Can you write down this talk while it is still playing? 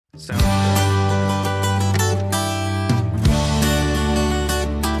Sounds good.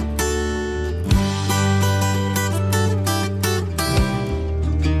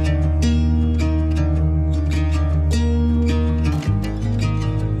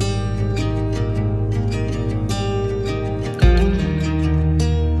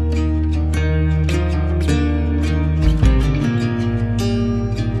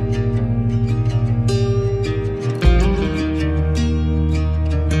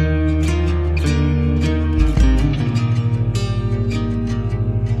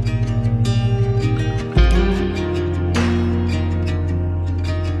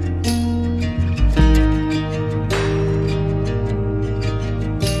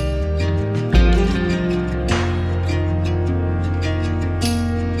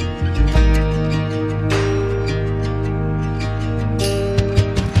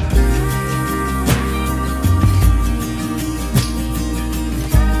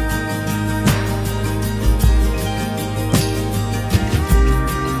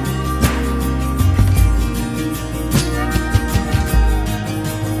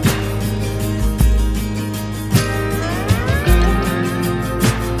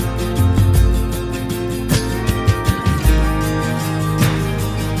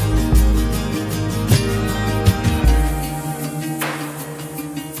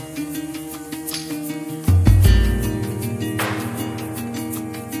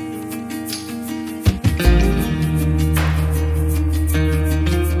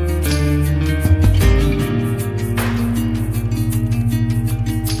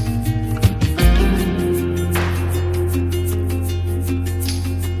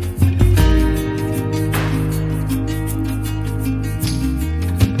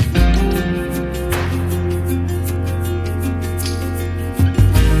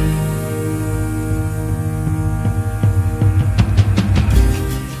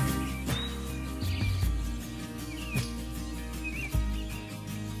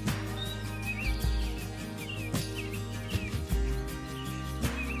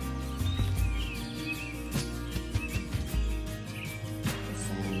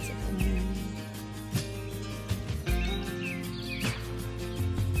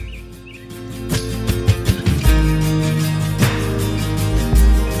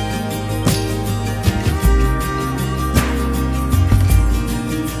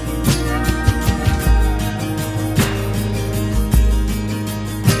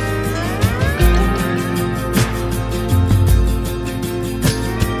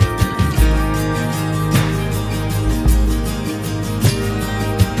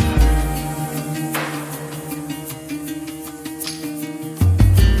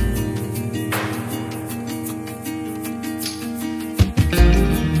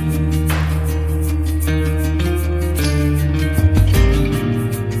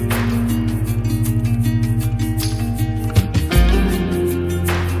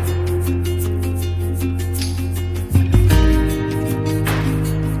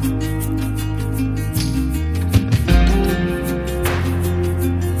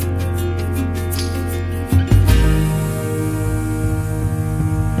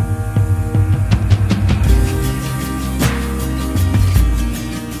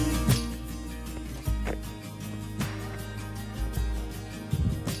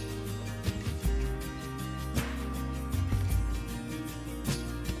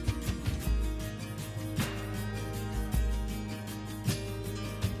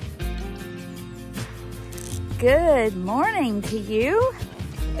 Good morning to you.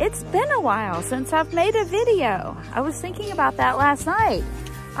 It's been a while since I've made a video. I was thinking about that last night.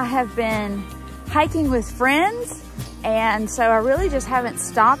 I have been hiking with friends, and so I really just haven't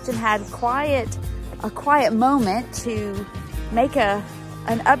stopped and had a quiet moment to make an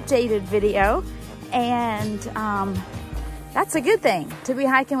updated video, and that's a good thing, to be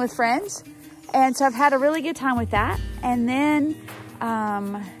hiking with friends. And so I've had a really good time with that. And then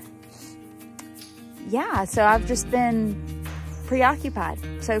yeah, so I've just been preoccupied.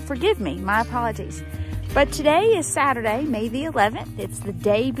 So forgive me, my apologies. But today is Saturday, May the 11th. It's the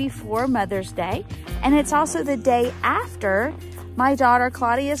day before Mother's Day, and it's also the day after my daughter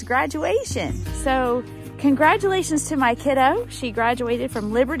Claudia's graduation. So congratulations to my kiddo. She graduated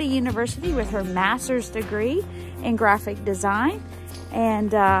from Liberty University with her master's degree in graphic design.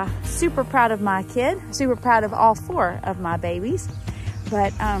 And super proud of my kid, super proud of all 4 of my babies.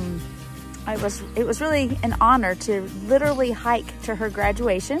 But it was really an honor to literally hike to her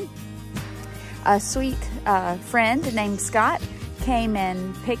graduation. A sweet friend named Scott came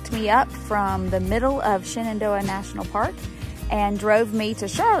and picked me up from the middle of Shenandoah National Park and drove me to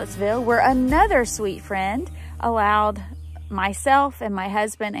Charlottesville, where another sweet friend allowed myself and my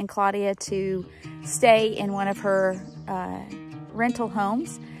husband and Claudia to stay in one of her rental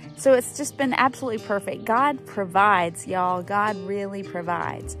homes. So it's just been absolutely perfect. God provides, y'all. God really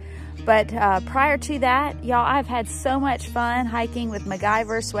provides. But prior to that, y'all, I've had so much fun hiking with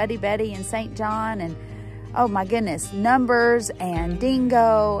MacGyver, Sweaty Betty, and St. John, and oh my goodness, Numbers and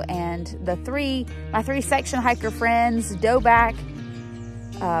Dingo, and my three section hiker friends, Doughback,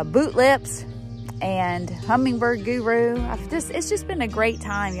 Boot Lips, and Hummingbird Guru. It's just been a great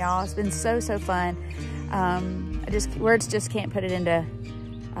time, y'all. It's been so fun. Words just can't put it into,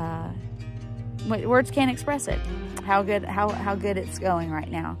 words can't express it. How good it's going right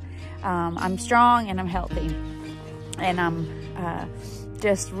now. I'm strong and I'm healthy, and I'm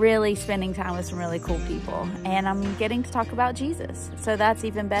just really spending time with some really cool people, and I'm getting to talk about Jesus, so that's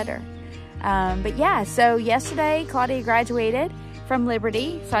even better. But yeah, so yesterday Claudia graduated from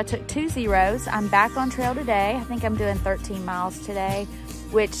Liberty, so I took 2 zeros. I'm back on trail today. I think I'm doing 13 miles today,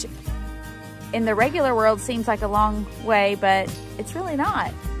 which in the regular world seems like a long way, but it's really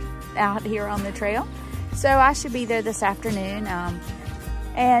not out here on the trail. So I should be there this afternoon.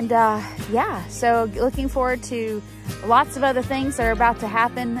 Yeah, so looking forward to lots of other things that are about to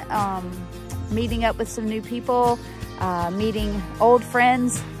happen. Meeting up with some new people, meeting old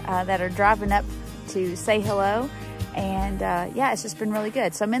friends that are driving up to say hello. And yeah, it's just been really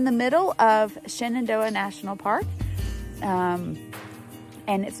good. So I'm in the middle of Shenandoah National Park. And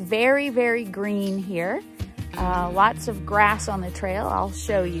it's very green here. Lots of grass on the trail. I'll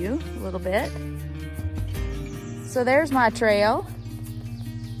show you a little bit. So there's my trail.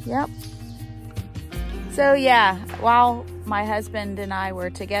 Yep. So yeah, while my husband and I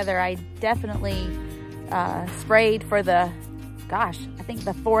were together, I definitely sprayed for I think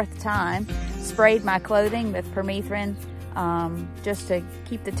the 4th time, sprayed my clothing with permethrin just to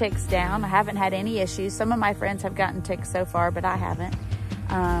keep the ticks down. I haven't had any issues. Some of my friends have gotten ticks so far, but I haven't.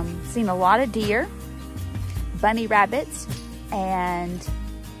 Seen a lot of deer, bunny rabbits, and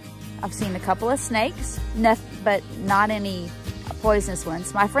I've seen a couple of snakes, but not any poisonous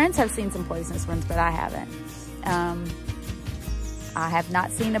ones. My friends have seen some poisonous ones, but I haven't. I have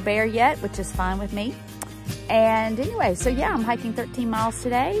not seen a bear yet, which is fine with me. And anyway, so yeah, I'm hiking 13 miles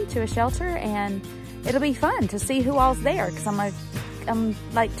today to a shelter, and it'll be fun to see who all's there, because I'm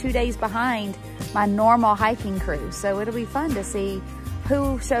like 2 days behind my normal hiking crew. So it'll be fun to see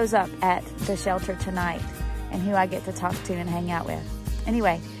who shows up at the shelter tonight and who I get to talk to and hang out with.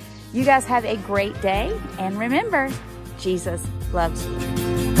 Anyway, you guys have a great day, and remember, Jesus loves you.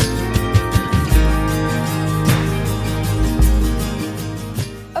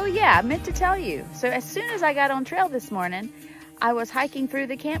 Oh yeah, I meant to tell you. So as soon as I got on trail this morning, I was hiking through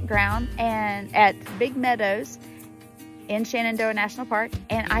the campground and at Big Meadows in Shenandoah National Park,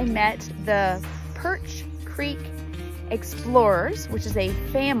 and I met the Perch Creek Explorers, which is a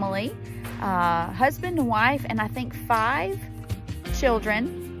family, husband and wife, and I think 5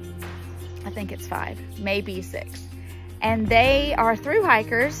 children. I think it's 5, maybe 6. And they are thru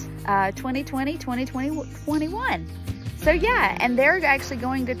hikers, 2020, 2021. So yeah, and they're actually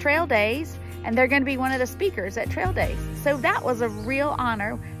going to trail days, and they're going to be one of the speakers at trail days. So that was a real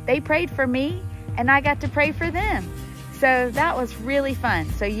honor. They prayed for me, and I got to pray for them. So that was really fun.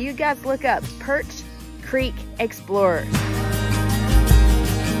 So you guys look up Perch Creek Explorers.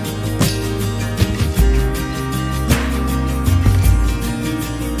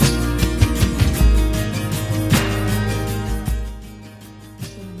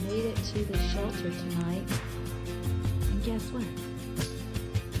 To the shelter tonight, and guess what?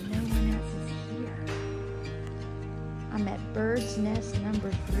 No one else is here. I'm at Bird's Nest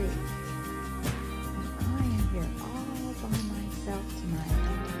number 3, and I am here all by myself tonight.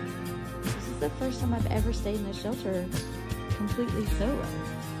 This is the first time I've ever stayed in a shelter completely solo.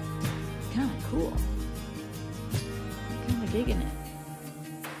 Kind of cool. I'm kind of digging it.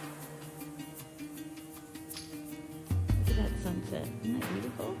 Look at that sunset. Isn't that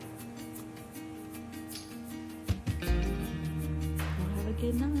beautiful?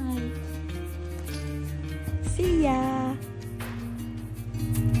 Good night. See ya.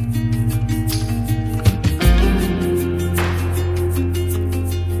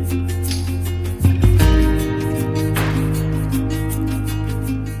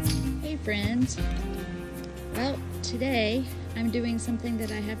 Hey friends. Well, today I'm doing something that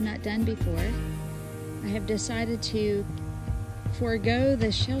I have not done before. I have decided to forego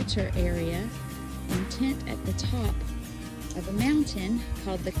the shelter area and tent at the top of a mountain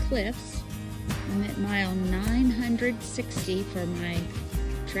called the Cliffs. I'm at mile 960 for my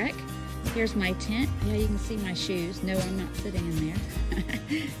trek. Here's my tent. Yeah, you can see my shoes. No, I'm not sitting in there.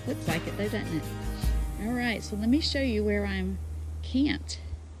 Looks like it though, doesn't it? All right, so let me show you where I'm camped.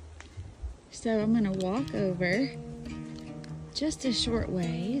 So I'm gonna walk over just a short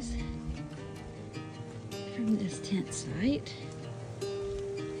ways from this tent site.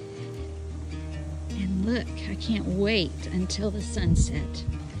 And look, I can't wait until the sunset.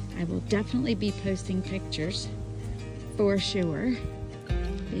 I will definitely be posting pictures for sure,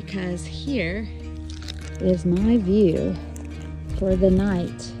 because here is my view for the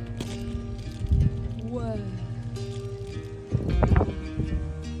night. Whoa.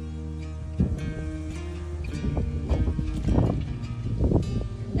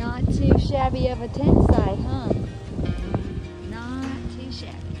 Not too shabby of a tent site, huh? Not too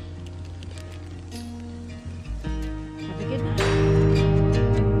shabby. Have a good night.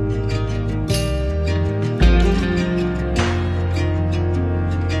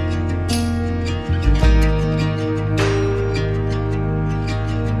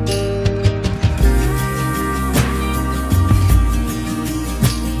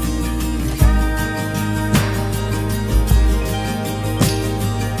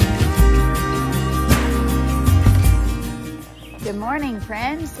 Good morning,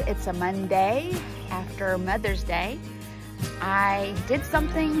 friends. It's a Monday after Mother's Day. I did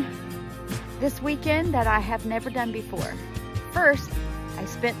something this weekend that I have never done before. First, I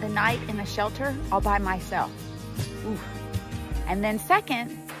spent the night in a shelter all by myself. Ooh. And then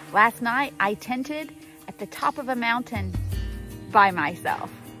second, last night I tented at the top of a mountain by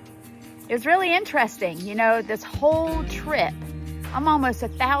myself. It was really interesting. You know, this whole trip, I'm almost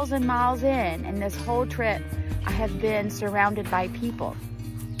 1,000 miles in, and this whole trip I have been surrounded by people.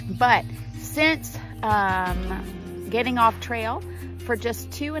 But since getting off trail for just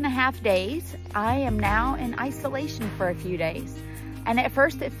 2.5 days, I am now in isolation for a few days. And at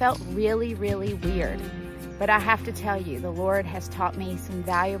first it felt really, really weird. But I have to tell you, the Lord has taught me some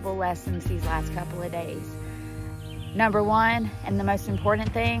valuable lessons these last couple of days. Number one, and the most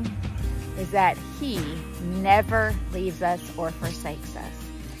important thing, is that He never leaves us or forsakes us.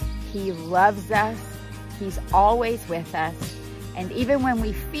 He loves us. He's always with us. And even when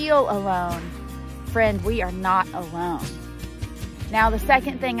we feel alone, friend, we are not alone. Now, the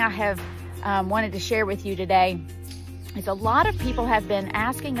second thing I have wanted to share with you today is a lot of people have been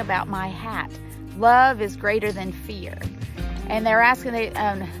asking about my hat. Love is greater than fear. And they're asking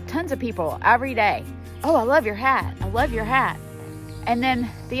tons of people every day, oh, I love your hat. I love your hat. And then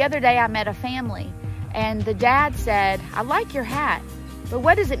the other day I met a family and the dad said, I like your hat, but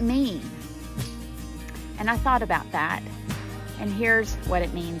what does it mean? And I thought about that, and here's what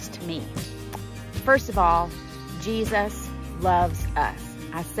it means to me. First of all, Jesus loves us.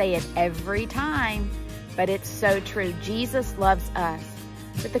 I say it every time, but it's so true. Jesus loves us.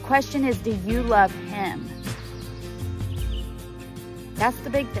 But the question is, do you love Him? That's the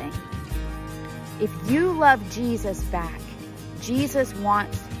big thing. If you love Jesus back, Jesus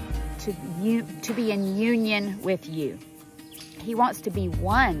wants to be in union with you. He wants to be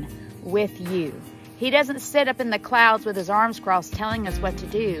one with you. He doesn't sit up in the clouds with His arms crossed telling us what to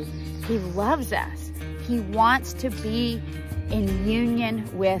do. He loves us. He wants to be in union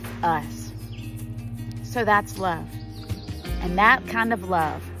with us. So that's love. And that kind of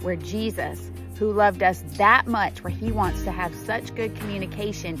love, where Jesus, who loved us that much, where He wants to have such good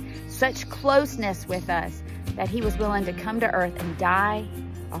communication, such closeness with us, that He was willing to come to earth and die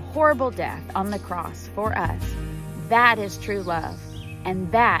a horrible death on the cross for us. That is true love.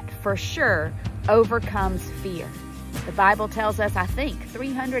 And that, for sure, overcomes fear. The Bible tells us, I think,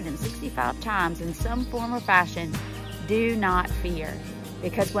 365 times in some form or fashion, do not fear.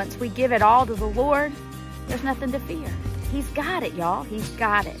 Because once we give it all to the Lord, there's nothing to fear. He's got it, y'all. He's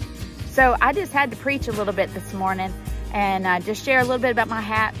got it. So I just had to preach a little bit this morning and just share a little bit about my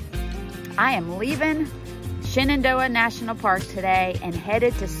hat. I am leaving Shenandoah National Park today and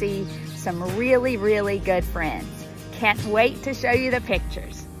headed to see some really, really good friends. Can't wait to show you the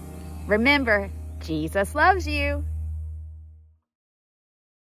pictures. Remember, Jesus loves you.